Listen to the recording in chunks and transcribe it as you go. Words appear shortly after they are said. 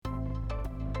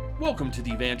Welcome to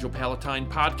the Evangel Palatine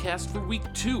podcast for week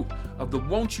 2 of the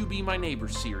Won't You Be My Neighbor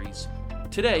series.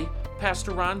 Today,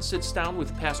 Pastor Ron sits down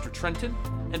with Pastor Trenton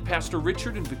and Pastor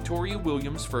Richard and Victoria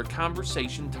Williams for a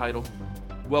conversation titled,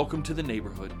 Welcome to the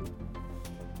Neighborhood.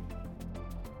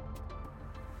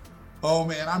 Oh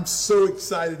man, I'm so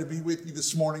excited to be with you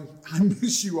this morning. I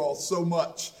miss you all so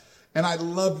much, and I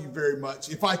love you very much.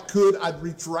 If I could, I'd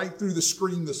reach right through the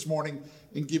screen this morning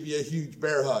and give you a huge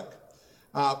bear hug.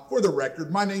 For the record,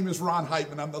 my name is Ron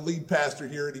Heitman. I'm the lead pastor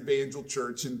here at Evangel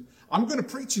Church, and I'm going to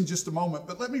preach in just a moment,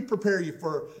 but let me prepare you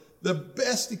for the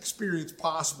best experience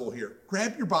possible here.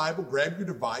 Grab your Bible, grab your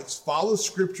device, follow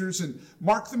scriptures, and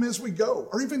mark them as we go,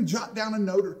 or even jot down a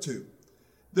note or two.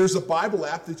 There's a Bible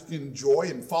app that you can enjoy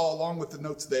and follow along with the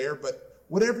notes there, but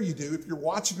whatever you do, if you're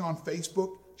watching on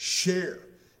Facebook, share.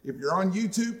 If you're on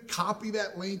YouTube, copy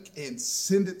that link and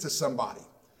send it to somebody.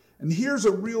 And here's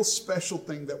a real special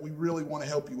thing that we really want to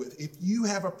help you with. If you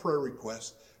have a prayer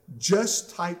request,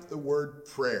 just type the word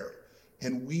prayer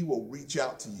and we will reach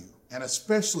out to you. And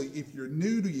especially if you're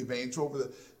new to Evangel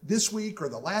over this week or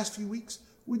the last few weeks,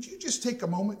 would you just take a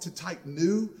moment to type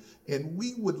new? And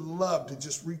we would love to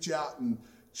just reach out and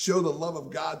show the love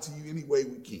of God to you any way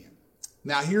we can.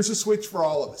 Now, here's a switch for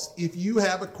all of us. If you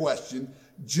have a question,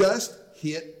 just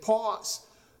hit pause.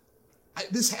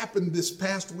 This happened this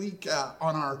past week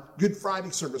on our Good Friday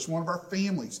service. One of our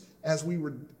families, as we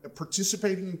were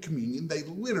participating in communion, they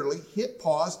literally hit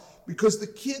pause because the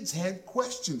kids had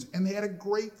questions and they had a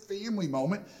great family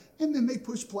moment, and then they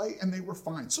pushed play and they were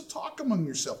fine. So talk among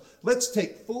yourself. Let's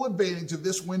take full advantage of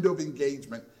this window of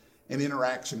engagement and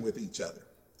interaction with each other.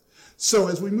 So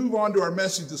as we move on to our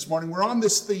message this morning, we're on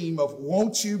this theme of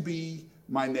Won't You Be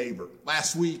My Neighbor?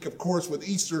 Last week, of course, with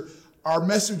Easter, our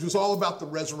message was all about the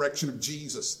resurrection of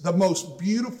Jesus, the most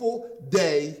beautiful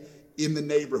day in the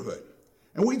neighborhood.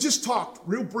 And we just talked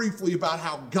real briefly about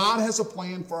how God has a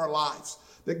plan for our lives,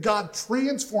 that God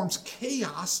transforms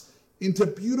chaos into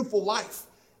beautiful life,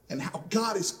 and how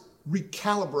God is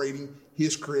recalibrating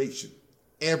his creation.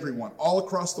 Everyone, all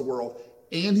across the world,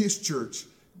 and his church,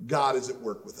 God is at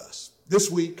work with us. This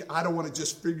week, I don't want to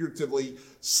just figuratively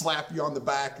slap you on the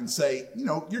back and say,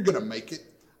 you're going to make it.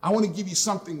 I want to give you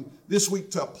something this week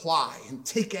to apply and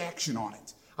take action on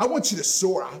it. I want you to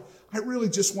soar. I really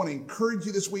just want to encourage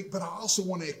you this week, but I also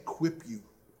want to equip you.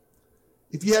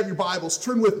 If you have your Bibles,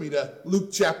 turn with me to Luke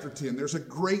chapter 10. There's a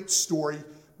great story.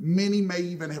 Many may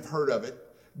even have heard of it.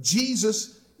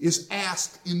 Jesus is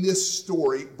asked in this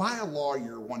story by a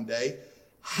lawyer one day,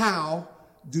 how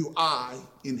do I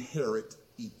inherit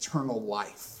eternal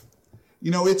life?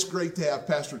 It's great to have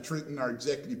Pastor Trenton, our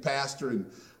executive pastor, and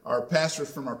our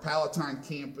pastors from our Palatine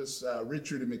campus,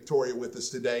 Richard and Victoria, with us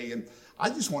today. And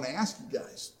I just want to ask you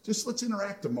guys, let's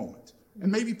interact a moment.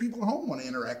 And maybe people at home want to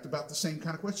interact about the same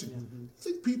kind of question. Mm-hmm. I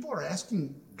think people are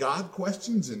asking God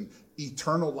questions and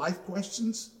eternal life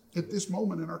questions at this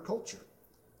moment in our culture.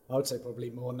 I would say probably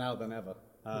more now than ever.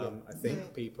 I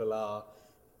think people are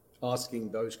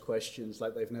asking those questions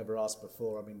like they've never asked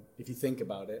before. I mean, if you think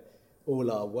about it,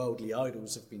 all our worldly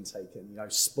idols have been taken,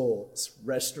 sports,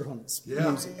 restaurants,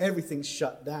 music, everything's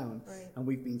shut down, and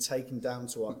we've been taken down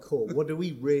to our core. What do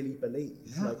we really believe?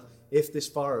 Yeah. If this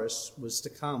virus was to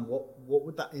come, what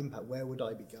would that impact? Where would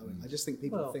I be going? I just think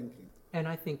people are thinking. And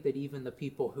I think that even the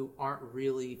people who aren't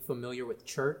really familiar with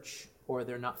church, or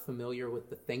they're not familiar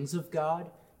with the things of God,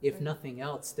 if nothing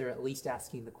else, they're at least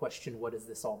asking the question, what does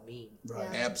this all mean? Right.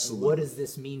 Yeah. Absolutely. What does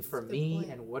this mean for me,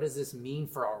 and what does this mean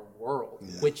for our world?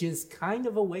 Yeah. Which is kind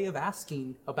of a way of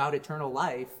asking about eternal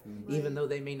life, even though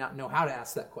they may not know how to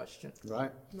ask that question.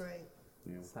 Right.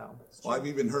 Yeah. Well, I've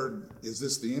even heard, is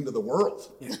this the end of the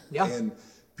world? Yeah. And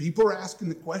people are asking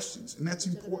the questions, and that's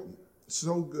important.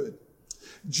 So good.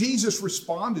 Jesus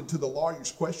responded to the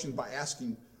lawyer's question by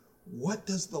asking, what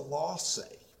does the law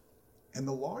say? And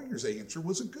the lawyer's answer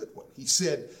was a good one. He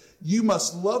said, you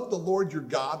must love the Lord your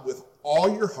God with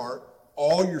all your heart,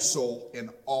 all your soul, and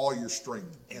all your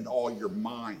strength, and all your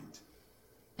mind.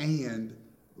 And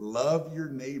love your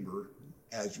neighbor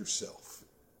as yourself.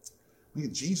 I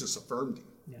mean, Jesus affirmed him.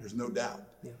 Yeah. There's no doubt.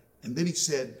 Yeah. And then he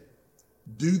said,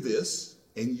 do this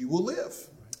and you will live.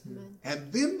 Right.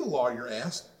 And then the lawyer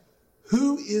asked,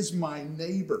 who is my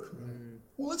neighbor?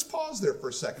 Well, let's pause there for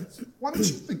a second. Why don't you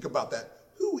think about that?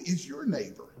 Who is your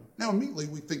neighbor? Now, immediately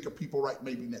we think of people right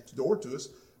maybe next door to us,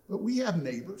 but we have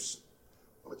neighbors.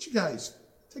 Why don't you guys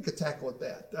take a tackle at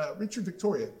that? Richard,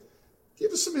 Victoria,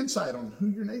 give us some insight on who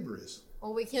your neighbor is.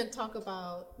 Well, we can't talk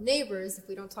about neighbors if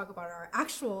we don't talk about our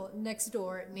actual next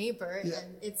door neighbor, and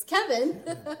it's Kevin.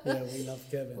 Yeah, we love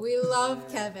Kevin. We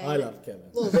love Kevin. I love Kevin.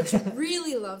 Well, Richard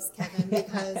really loves Kevin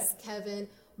because Kevin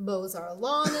mows our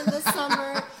lawn in the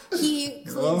summer. He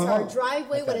cleans our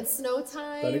driveway when it's snow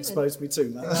time. Don't expose me too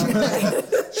much.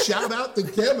 Shout out to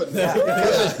Kevin.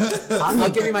 I'll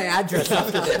give you my address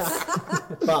after this.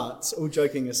 But all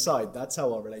joking aside, that's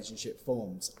how our relationship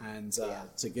formed. And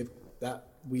to give that,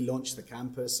 we launched the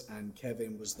campus, and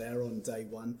Kevin was there on day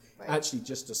one, actually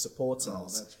just to support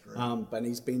us. That's great. And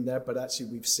he's been there, but actually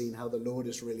we've seen how the Lord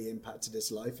has really impacted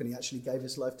his life, and he actually gave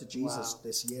his life to Jesus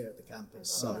this year at the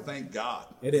campus. So Thank God.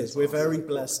 it is. We're very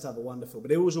blessed to have a wonderful,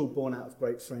 but it was all born out of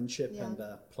great friendship and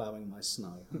plowing my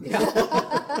snow.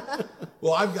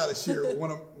 Well, I've got to share, one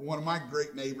of my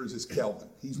great neighbors is Kelvin.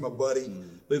 He's my buddy,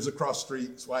 lives across the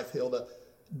street, his wife Hilda,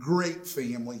 great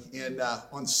family. And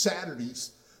on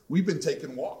Saturdays, we've been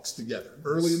taking walks together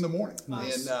early in the morning.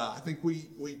 Nice. And I think we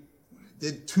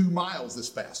did 2 miles this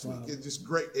past week. It's just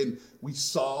great. And we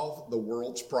solved the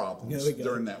world's problems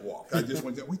during that walk. I just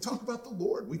went there. We talk about the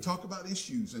Lord. We talk about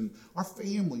issues and our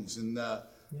families. And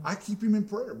I keep him in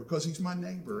prayer because he's my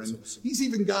neighbor. And he's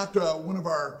even got one of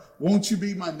our Won't You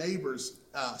Be My Neighbors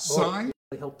sign.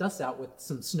 He helped us out with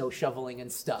some snow shoveling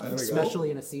and stuff,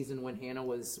 especially in a season when Hannah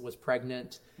was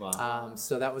pregnant. Wow.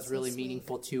 So that was really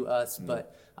meaningful to us.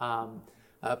 But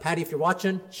Patty, if you're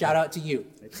watching, shout out to you.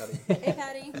 Hey,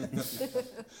 Patty.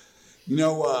 You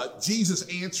know, Jesus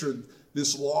answered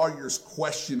this lawyer's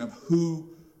question of who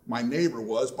my neighbor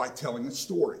was by telling a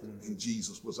story. And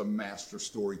Jesus was a master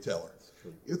storyteller.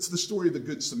 It's the story of the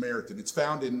Good Samaritan. It's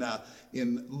found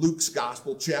in Luke's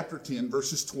Gospel, chapter 10,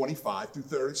 verses 25 through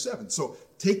 37. So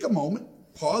take a moment,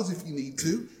 pause if you need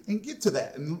to, and get to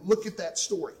that and look at that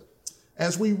story.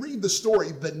 As we read the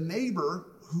story, the neighbor,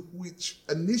 which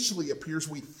initially appears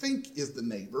we think is the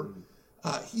neighbor,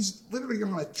 he's literally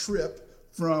on a trip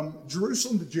from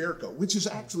Jerusalem to Jericho, which is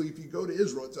actually, if you go to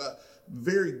Israel, it's a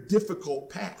very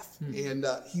difficult path. And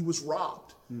he was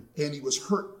robbed, and he was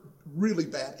hurt really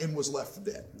bad and was left for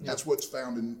dead. That's what's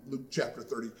found in Luke chapter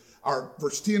 30, or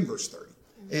verse 10, verse 30.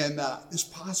 And this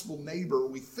possible neighbor,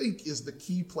 we think, is the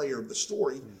key player of the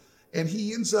story. And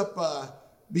he ends up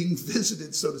being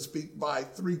visited, so to speak, by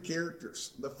 3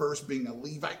 characters. The first being a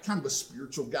Levite, kind of a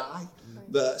spiritual guy.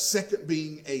 The second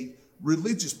being a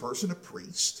religious person, a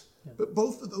priest. But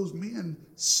both of those men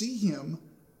see him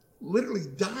literally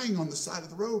dying on the side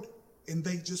of the road, and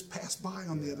they just pass by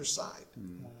on the other side.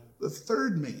 The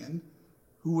third man,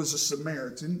 who was a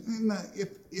Samaritan, and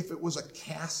if it was a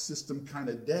caste system kind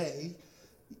of day,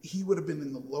 he would have been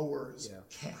in the lower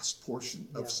caste portion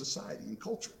of society and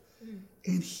culture.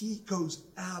 And he goes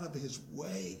out of his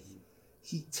way.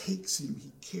 He takes him,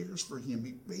 he cares for him,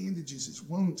 he bandages his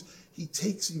wounds, he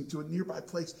takes him to a nearby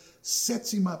place,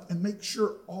 sets him up, and makes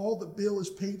sure all the bill is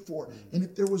paid for. And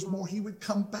if there was more, he would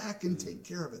come back and take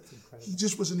care of it. He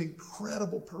just was an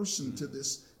incredible person to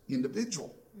this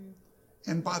individual.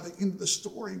 And by the end of the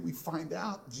story, we find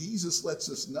out, Jesus lets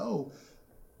us know,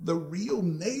 the real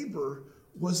neighbor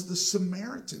was the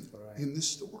Samaritan in this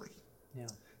story. Yeah.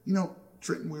 You know,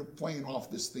 Trenton, we're playing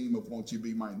off this theme of Won't You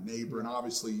Be My Neighbor, and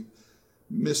obviously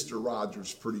Mr.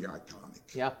 Rogers, pretty iconic.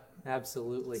 Yeah,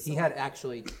 absolutely. He had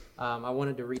actually, I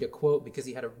wanted to read a quote because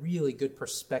he had a really good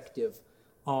perspective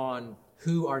on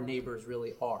who our neighbors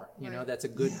really are. You know, that's a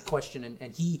good question.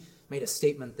 And he made a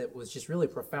statement that was just really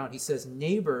profound. He says,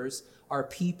 neighbors are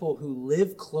people who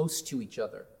live close to each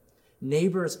other.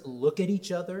 Neighbors look at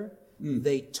each other.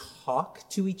 They talk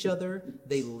to each other.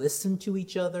 They listen to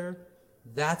each other.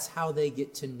 That's how they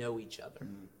get to know each other.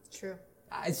 True.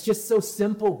 It's just so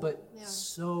simple, but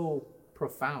so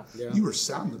profound. Yeah. You were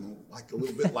sounding like a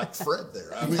little bit like Fred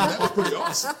there. I mean, that was pretty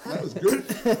awesome. That was good.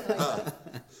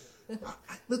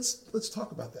 Let's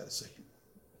talk about that a second.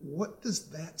 What does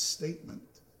that statement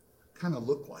kind of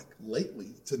look like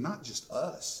lately to not just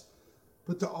us,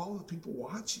 but to all the people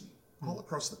watching all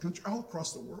across the country, all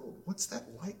across the world? What's that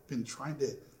like been trying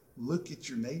to look at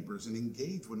your neighbors and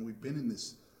engage when we've been in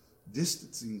this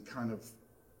distancing kind of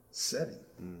setting?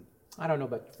 I don't know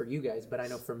about for you guys, but I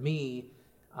know for me,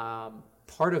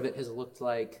 part of it has looked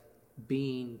like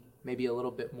being maybe a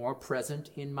little bit more present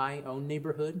in my own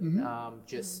neighborhood,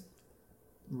 just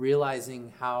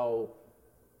realizing how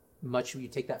much you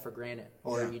take that for granted,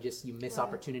 or you miss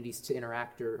opportunities to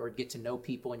interact or get to know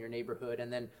people in your neighborhood.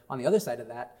 And then on the other side of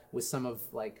that, with some of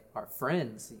like our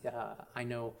friends, I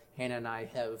know Hannah and I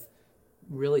have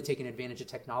really taken advantage of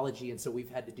technology, and so we've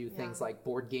had to do things like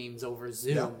board games over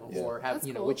Zoom or have That's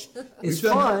you know cool. which is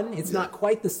fun. It's not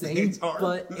quite the same, It's hard.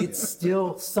 but it's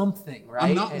still something, right?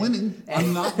 I'm not winning.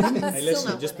 I'm not winning. Hey,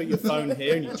 listen, just put your phone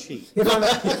here and you cheat.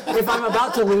 If I'm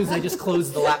about to lose, I just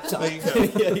close the laptop. There you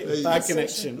go. Bad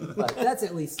connection. But that's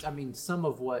at least, I mean, some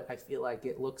of what I feel like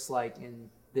it looks like in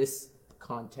this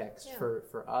context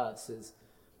for us is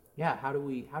how do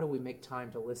we make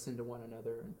time to listen to one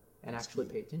another and actually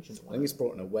pay attention to I one think another? it's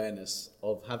brought an awareness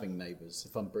of having neighbours,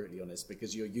 if I'm brutally honest,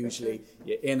 because you're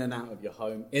in and out of your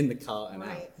home, in the car and out.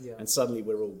 Right. Yeah. And suddenly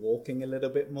we're all walking a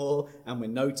little bit more and we're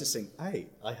noticing, hey,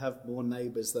 I have more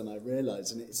neighbours than I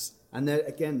realise. And there,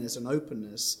 again, there's an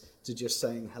openness to just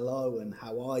saying hello and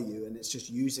how are you? And it's just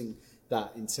using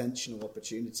that intentional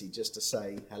opportunity just to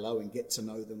say hello and get to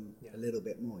know them a little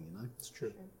bit more, you know? It's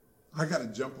true. I got to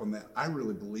jump on that. I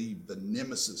really believe the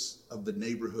nemesis of the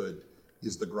neighborhood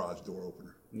is the garage door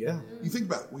opener. Yeah. You think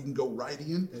about it. We can go right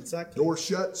in. Exactly. Door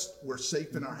shuts. We're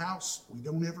safe in our house. We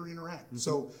don't ever interact.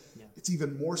 So it's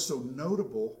even more so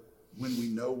notable when we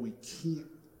know we can't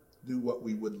do what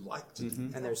we would like to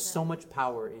do. And there's so much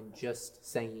power in just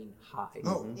saying hi.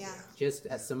 Oh, Yeah. Just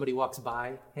as somebody walks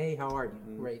by, hey, how are you?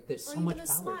 Right? There's Or so much even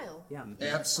a power. smile. Yeah.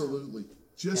 absolutely.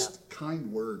 Just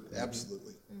kind word.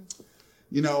 Absolutely.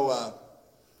 You know,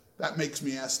 that makes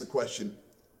me ask the question,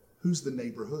 who's the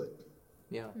neighborhood?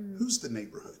 Yeah. Who's the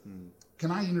neighborhood?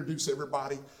 Can I introduce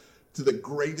everybody to the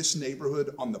greatest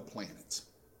neighborhood on the planet?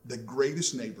 The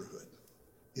greatest neighborhood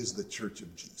is the Church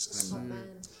of Jesus. Amen.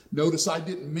 Notice I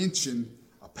didn't mention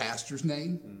a pastor's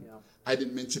name. Yeah. I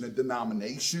didn't mention a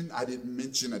denomination. I didn't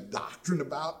mention a doctrine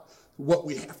about what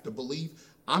we have to believe.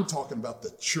 I'm talking about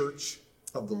the Church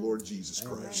of the Lord Jesus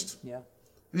Christ. Yeah.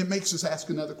 And it makes us ask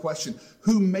another question.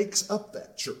 Who makes up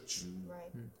that church?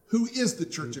 Right. Who is the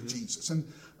Church of Jesus? And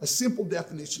a simple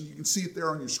definition, you can see it there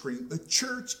on your screen. The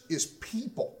church is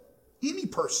people, any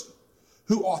person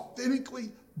who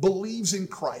authentically believes in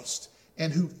Christ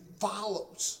and who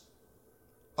follows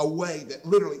a way that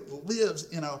literally lives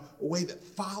in a way that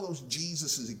follows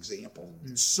Jesus' example.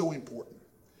 It's so important.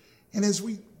 And as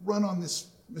we run on this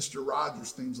Mr.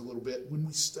 Rogers things a little bit, when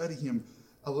we study him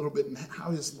a little bit and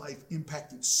how his life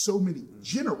impacted so many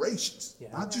generations,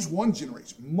 not just one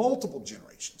generation, multiple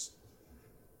generations.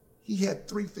 He had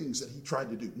three things that he tried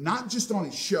to do, not just on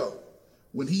his show,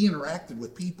 when he interacted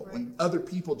with people, when other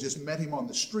people just met him on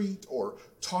the street or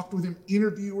talked with him,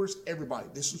 interviewers, everybody.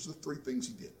 This was the three things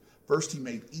he did. First, he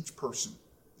made each person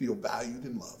feel valued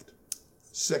and loved.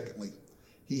 Secondly,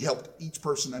 he helped each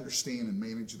person understand and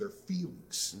manage their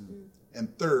feelings.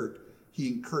 And third, he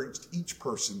encouraged each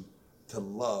person to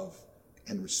love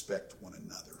and respect one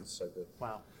another. That's so good.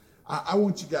 Wow. I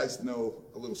want you guys to know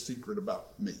a little secret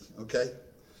about me, okay?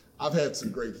 I've had some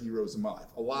great heroes in my life.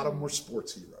 A lot of them were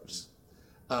sports heroes.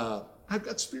 I've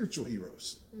got spiritual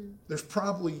heroes. There's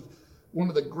probably one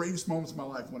of the greatest moments of my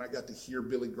life when I got to hear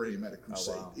Billy Graham at a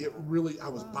crusade. It really, I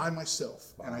was by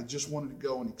myself, and I just wanted to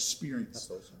go and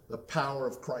experience the power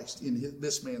of Christ in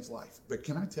this man's life. But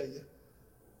can I tell you,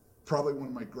 probably one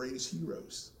of my greatest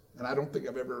heroes, and I don't think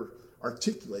I've ever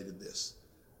articulated this,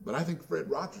 but I think Fred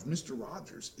Rogers, Mr.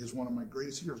 Rogers, is one of my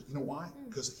greatest heroes. You know why?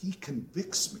 Because he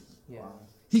convicts me. Yeah.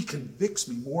 He convicts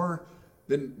me more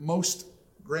than most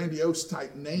grandiose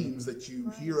type names that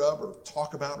you hear of or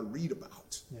talk about or read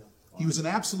about. Yeah. He was an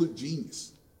absolute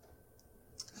genius.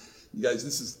 You guys,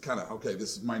 this is kind of, okay,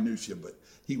 this is minutia, but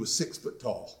he was 6 foot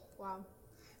tall. Wow.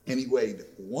 And he weighed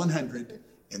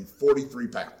 143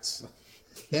 pounds.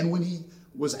 And when he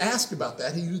was asked about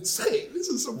that, he would say, this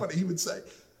is so funny, he would say,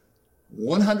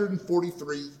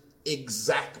 143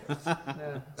 exactly.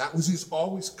 That was his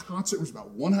always constant, was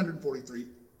about 143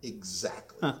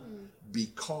 exactly.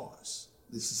 Because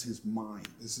this is his mind,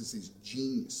 this is his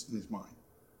genius in his mind.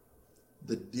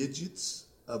 The digits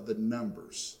of the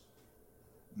numbers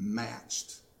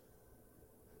matched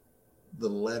the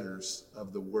letters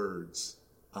of the words,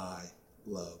 I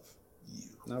love you.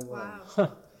 No way.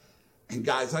 Wow. And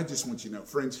guys, I just want you to know,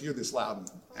 friends, hear this loud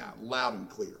and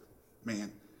clear.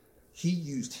 Man, he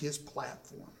used his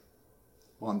platform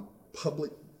on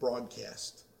public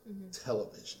broadcast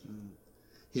television.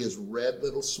 His red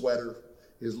little sweater,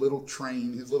 his little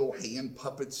train, his little hand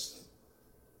puppets,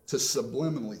 to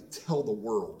subliminally tell the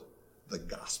world the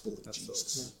gospel of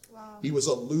Jesus. Wow. He was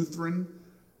a Lutheran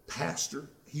pastor.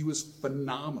 He was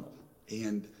phenomenal.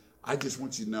 And I just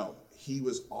want you to know, he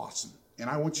was awesome. And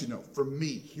I want you to know, for me,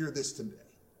 hear this today,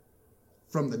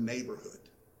 from the neighborhood,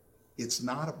 it's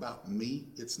not about me.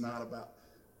 It's not about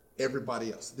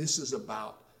everybody else. This is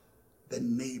about the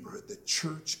neighborhood, the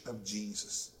Church of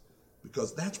Jesus,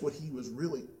 because that's what he was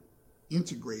really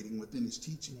integrating within his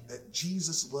teaching, that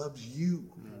Jesus loves you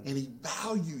and he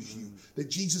values you, that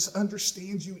Jesus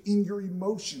understands you in your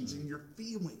emotions, in your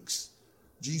feelings.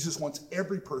 Jesus wants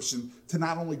every person to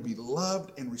not only be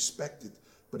loved and respected,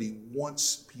 but he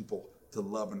wants people to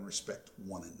love and respect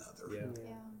one another.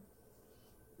 Yeah.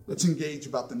 Let's engage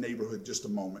about the neighborhood just a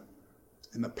moment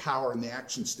and the power and the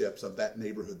action steps of that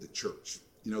neighborhood, the church.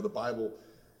 You know, the Bible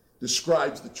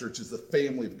describes the church as the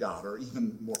family of God, or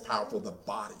even more powerful, the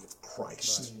body of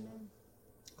Christ.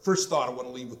 First thought I want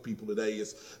to leave with people today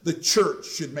is the church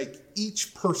should make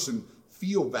each person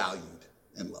feel valued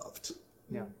and loved.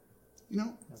 Yeah. You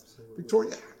know, Absolutely.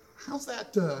 Victoria, how's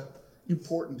that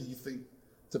important, do you think,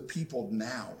 to people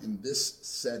now in this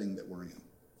setting that we're in?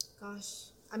 Gosh,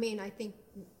 I mean, I think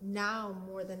now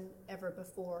more than ever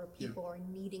before, people are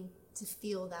needing to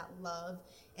feel that love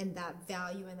and that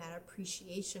value and that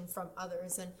appreciation from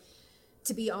others. And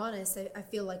to be honest, I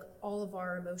feel like all of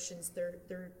our emotions,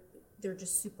 they're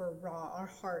just super raw. Our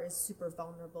heart is super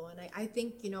vulnerable. And I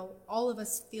think, you know, all of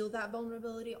us feel that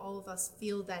vulnerability. All of us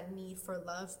feel that need for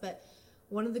love. But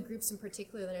one of the groups in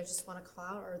particular that I just want to call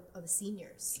out are the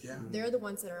seniors. Yeah. They're the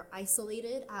ones that are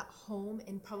isolated at home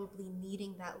and probably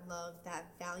needing that love, that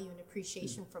value and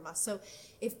appreciation from us. So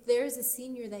if there's a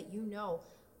senior that you know,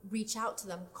 reach out to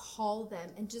them, call them,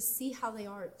 and just see how they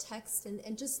are, text,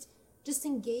 and just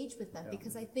engage with them,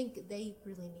 because I think they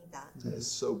really need that. That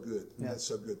is so good. That's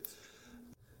so good.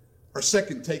 Our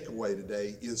second takeaway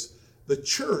today is the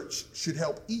church should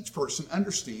help each person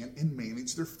understand and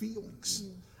manage their feelings.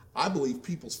 I believe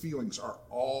people's feelings are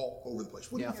all over the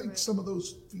place. What do you think some of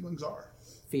those feelings are?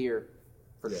 Fear,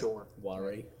 for sure.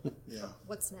 Worry. Yeah.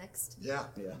 What's next? Yeah.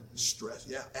 Stress.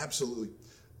 Yeah, absolutely.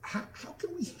 How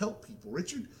can we help people?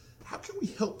 Richard, how can we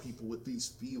help people with these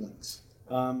feelings?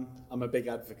 I'm a big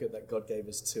advocate that God gave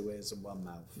us 2 ears and 1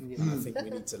 mouth. And I think we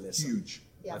need to listen. Huge.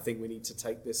 Yeah. I think we need to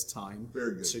take this time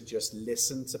Very good. to just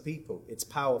listen to people. It's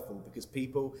powerful because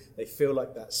people, they feel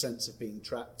like that sense of being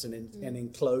trapped and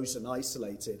enclosed and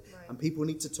isolated. Right. And people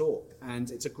need to talk. And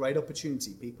it's a great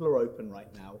opportunity. People are open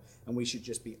right now, and we should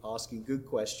just be asking good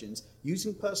questions,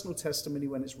 using personal testimony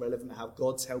when it's relevant, how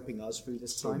God's helping us through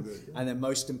this time. good. And then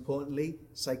most importantly,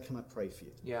 say, can I pray for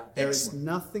you? Yeah. There is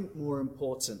nothing more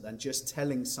important than just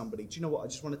telling somebody, do you know what, I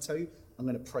just want to tell you, I'm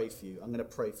going to pray for you. I'm going to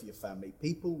pray for your family.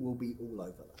 People will be all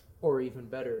over that. Or even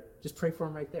better, just pray for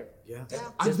them right there. Yeah.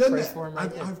 I've Just done pray that. for 'em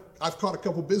right there. I've caught a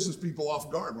couple business people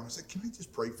off guard when I said, "Can I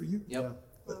just pray for you?" Yep.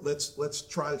 But let's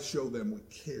try to show them we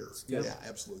care. Yeah. Yeah,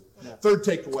 absolutely. Third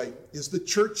takeaway is the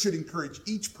church should encourage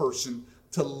each person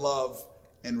to love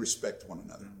and respect one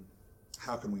another.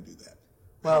 How can we do that?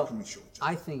 Well, How can we show each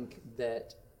other? I think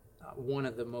that one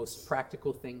of the most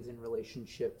practical things in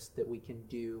relationships that we can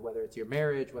do, whether it's your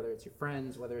marriage, whether it's your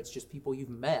friends, whether it's just people you've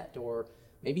met, or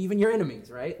maybe even your enemies,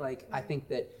 right? Like, I think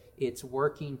that it's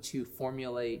working to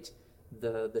formulate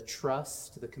the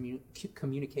trust, the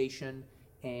communication,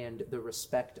 and the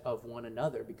respect of one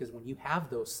another. Because when you have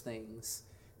those things,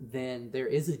 then there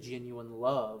is a genuine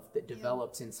love that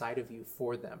develops inside of you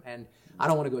for them. And I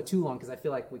don't want to go too long because I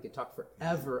feel like we could talk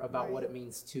forever about what it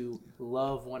means to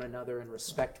love one another and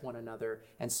respect one another.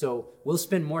 And so we'll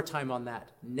spend more time on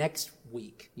that next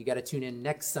week. You got to tune in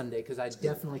next Sunday, because I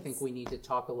definitely think we need to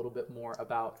talk a little bit more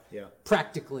about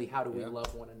practically how do we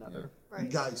love one another.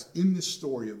 And guys, in this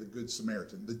story of the Good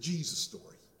Samaritan, the Jesus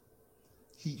story,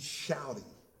 he's shouting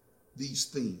these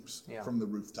themes from the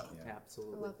rooftop.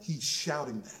 Absolutely. He's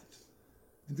shouting that.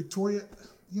 And Victoria,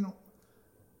 you know,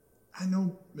 I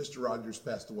know Mr. Rogers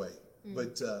passed away,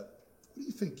 but what do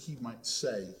you think he might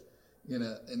say in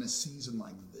a season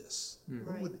like this?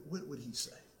 What would he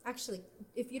say? Actually,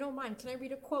 if you don't mind, can I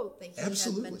read a quote that he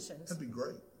Absolutely. had mentioned? That'd be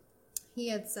great. He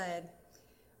had said,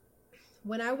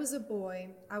 "When I was a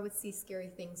boy, I would see scary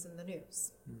things in the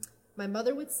news. My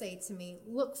mother would say to me,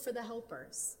 'Look for the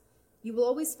helpers. You will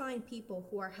always find people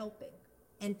who are helping.'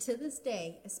 And to this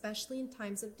day, especially in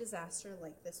times of disaster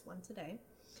like this one today,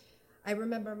 I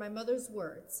remember my mother's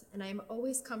words, and I am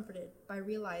always comforted by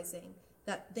realizing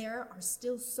that there are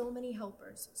still so many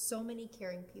helpers, so many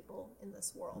caring people in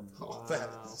this world." Oh, that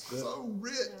is so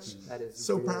rich. That is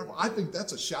so really powerful. I think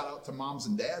that's a shout out to moms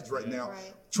and dads right now,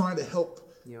 Right. trying to help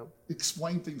Yep.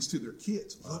 explain things to their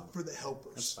kids. Look for the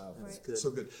helpers. That's good.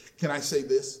 So good. Can I say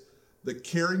this? The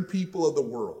caring people of the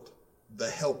world, the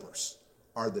helpers,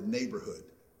 are the neighborhood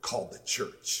called the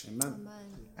church. Amen.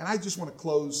 And I just want to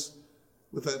close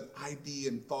with an idea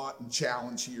and thought and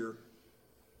challenge here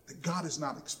that God is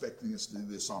not expecting us to do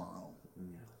this on our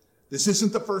own. This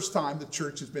isn't the first time the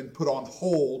church has been put on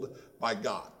hold by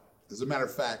God. As a matter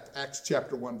of fact, Acts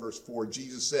chapter 1, verse 4,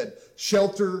 Jesus said,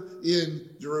 "Shelter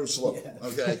in Jerusalem."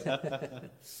 Okay?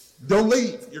 Don't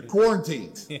leave. You're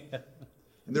quarantined.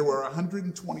 And there were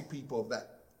 120 people of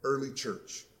that early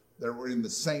church that were in the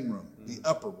same room, the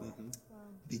upper room.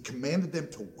 He commanded them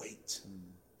to wait.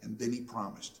 And then he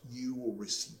promised, "You will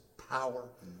receive power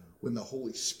when the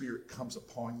Holy Spirit comes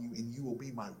upon you, and you will be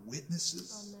my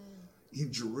witnesses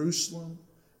in Jerusalem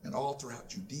and all throughout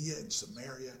Judea and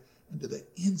Samaria and to the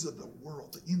ends of the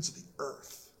world, the ends of the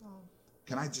earth."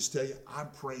 Can I just tell you, I'm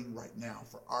praying right now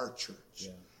for our church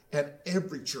and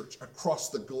every church across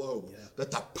the globe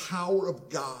that the power of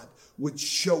God would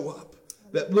show up.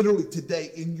 That literally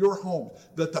today in your home,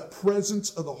 that the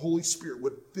presence of the Holy Spirit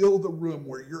would fill the room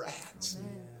where you're at.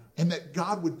 Amen. And that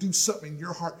God would do something in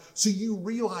your heart so you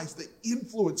realize the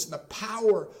influence and the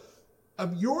power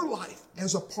of your life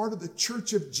as a part of the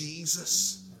church of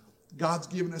Jesus. God's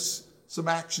given us some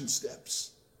action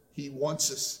steps. He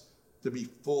wants us to be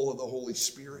full of the Holy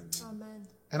Spirit. Amen.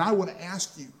 And I want to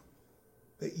ask you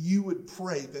that you would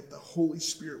pray that the Holy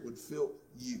Spirit would fill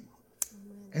you.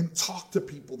 And talk to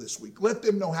people this week. Let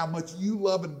them know how much you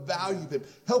love and value them.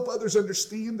 Help others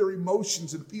understand their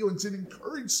emotions and feelings and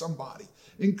encourage somebody.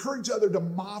 Encourage others to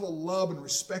model love and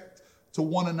respect to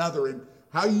one another. And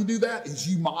how you do that is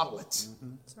you model it.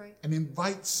 That's right. And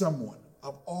invite someone.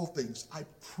 Of all things, I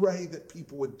pray that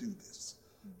people would do this.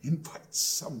 Invite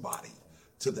somebody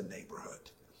to the neighborhood.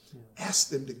 Ask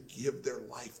them to give their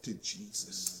life to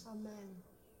Jesus. Amen.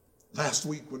 Last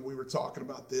week when we were talking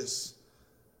about this,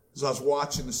 as I was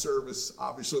watching the service,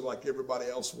 obviously like everybody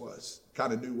else was,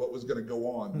 kind of knew what was going to go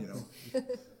on,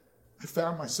 I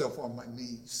found myself on my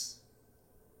knees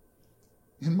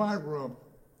in my room.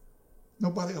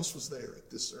 Nobody else was there at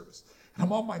this service. And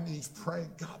I'm on my knees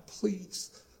praying, God,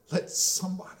 please let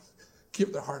somebody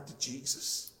give their heart to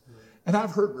Jesus. And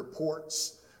I've heard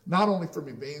reports, not only from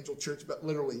Evangel Church, but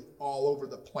literally all over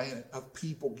the planet of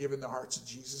people giving their hearts to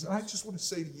Jesus. And I just want to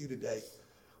say to you today,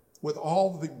 with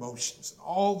all the emotions and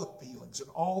all the feelings and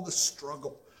all the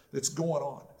struggle that's going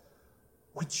on,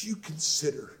 would you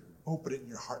consider opening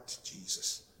your heart to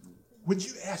Jesus? Would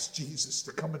you ask Jesus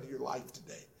to come into your life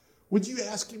today? Would you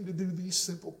ask him to do these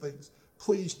simple things?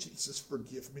 Please, Jesus,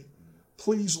 forgive me.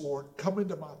 Please, Lord, come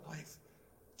into my life.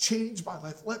 Change my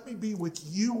life. Let me be what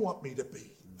you want me to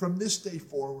be. From this day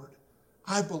forward,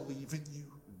 I believe in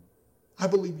you. I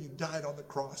believe you died on the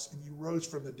cross and you rose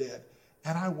from the dead.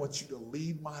 And I want you to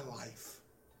lead my life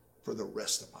for the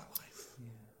rest of my life.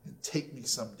 And take me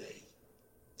someday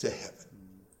to heaven.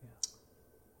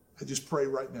 I just pray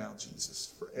right now,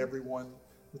 Jesus, for everyone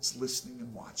that's listening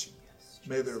and watching.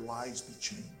 May their lives be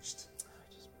changed.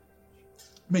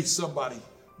 May somebody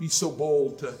be so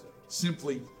bold to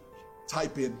simply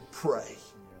type in pray.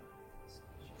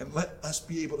 And let us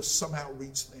be able to somehow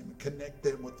reach them and connect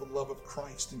them with the love of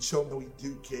Christ and show them that we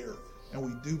do care and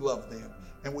we do love them.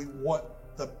 And we want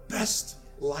the best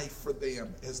life for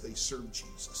them as they serve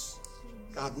Jesus.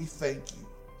 God, we thank you.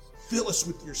 Fill us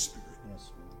with your Spirit.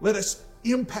 Let us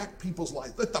impact people's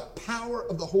lives. Let the power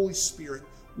of the Holy Spirit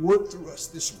work through us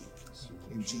this week.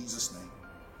 In Jesus' name,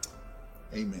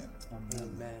 amen.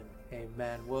 Amen.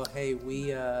 Amen. Well, hey,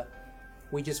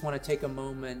 we just want to take a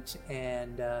moment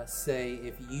and say,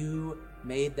 if you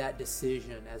made that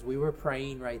decision as we were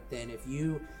praying right then, if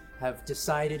you have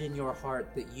decided in your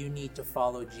heart that you need to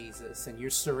follow Jesus and you're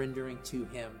surrendering to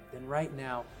him, then right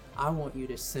now I want you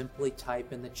to simply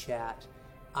type in the chat,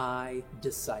 I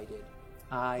decided.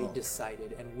 I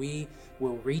decided. And we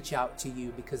will reach out to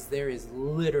you, because there is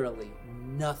literally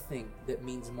nothing that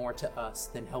means more to us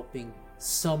than helping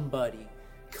somebody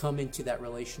come into that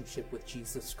relationship with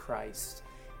Jesus Christ.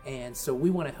 And so we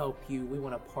want to help you. We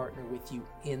want to partner with you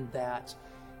in that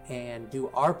and do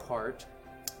our part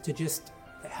to just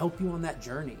help you on that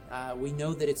journey. We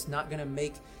know that it's not going to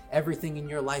make everything in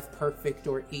your life perfect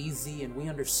or easy, and we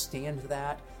understand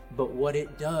that. But what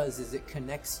it does is it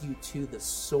connects you to the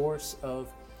source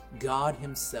of God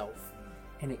himself,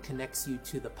 and it connects you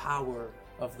to the power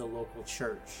of the local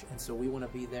church. And so we want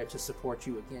to be there to support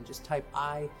you. Again, just type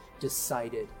I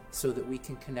decided so that we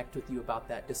can connect with you about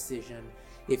that decision.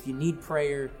 If you need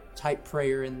prayer, type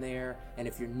prayer in there. And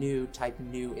if you're new, type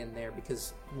new in there,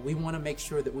 because we want to make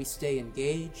sure that we stay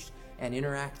engaged and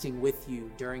interacting with you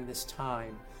during this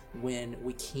time when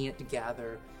we can't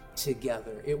gather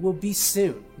together. It will be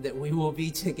soon that we will be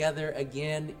together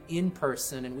again in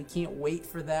person, and we can't wait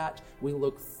for that. We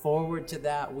look forward to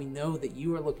that. We know that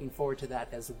you are looking forward to that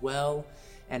as well.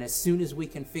 And as soon as we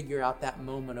can figure out that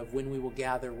moment of when we will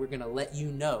gather, we're going to let you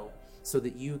know so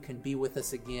that you can be with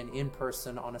us again in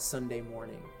person on a Sunday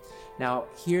morning. Now,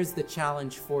 here's the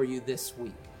challenge for you this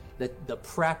week. The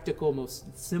practical,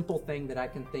 most simple thing that I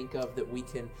can think of that we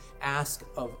can ask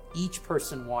of each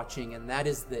person watching, and that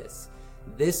is this.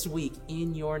 This week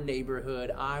in your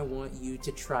neighborhood, I want you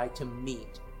to try to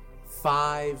meet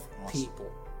 5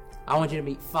 people. I want you to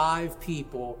meet 5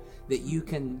 people that you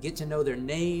can get to know their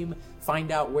name,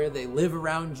 find out where they live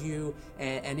around you,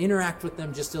 and interact with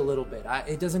them just a little bit.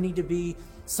 It doesn't need to be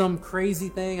some crazy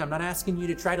thing. I'm not asking you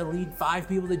to try to lead 5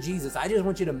 people to Jesus. I just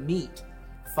want you to meet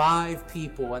 5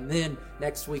 people. And then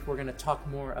next week, we're going to talk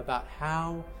more about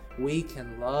how we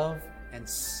can love and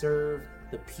serve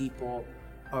the people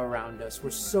around us. We're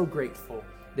so grateful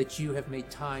that you have made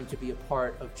time to be a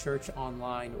part of Church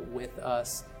Online with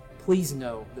us. Please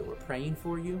know that we're praying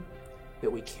for you,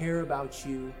 that we care about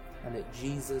you, and that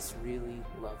Jesus really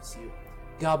loves you.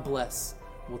 God bless.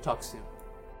 We'll talk soon.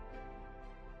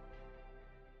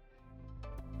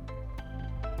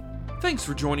 Thanks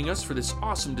for joining us for this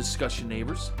awesome discussion,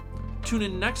 neighbors. Tune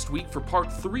in next week for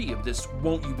part 3 of this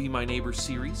Won't You Be My Neighbor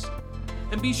series.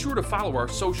 And be sure to follow our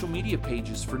social media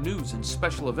pages for news and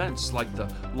special events like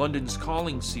the London's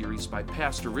Calling series by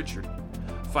Pastor Richard.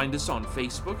 Find us on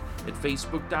Facebook at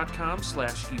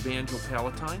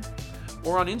facebook.com/evangelpalatine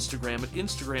or on Instagram at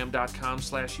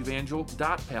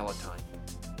instagram.com/evangel.palatine.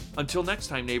 Until next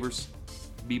time, neighbors,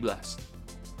 be blessed.